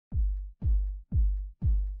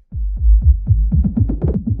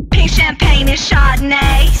champagne and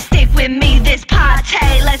Chardonnay. Stick with me this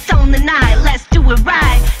party. Let's own the night, let's do it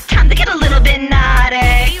right. Time to get a little bit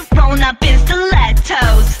naughty. Rolling up in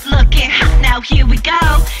stilettos. Looking hot now, here we go.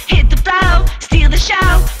 Hit the flow, steal the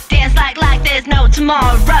show. Dance like there's no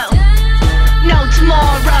tomorrow. No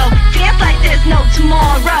tomorrow. Dance like there's no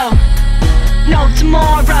tomorrow. No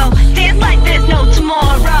tomorrow. Dance like there's no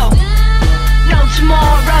tomorrow. No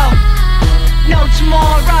tomorrow. No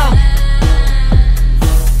tomorrow.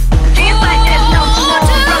 Dance like there's no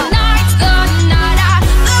tomorrow. Tonight's the night I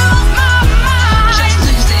lose my mind. Just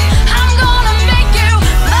lose it. I'm gonna make you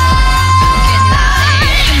mine.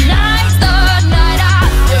 Tonight's the night I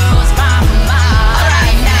lose my mind.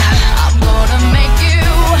 Alright now, I'm gonna make you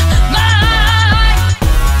mine.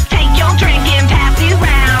 Take your drink and pass it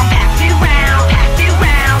round, pass it round, pass it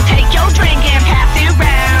round. Take your drink and pass it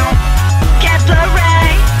round. Get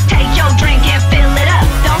blurry. Take your drink and fill it up,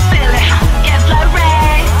 don't spill it. Get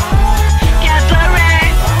blurry. Get blurry.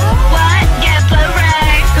 What? Get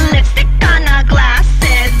blurry. Lipstick on our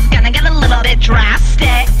glasses, gonna get a little bit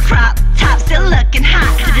drastic. Crop top still looking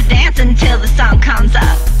hot. To the dance until the sun comes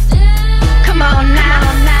up.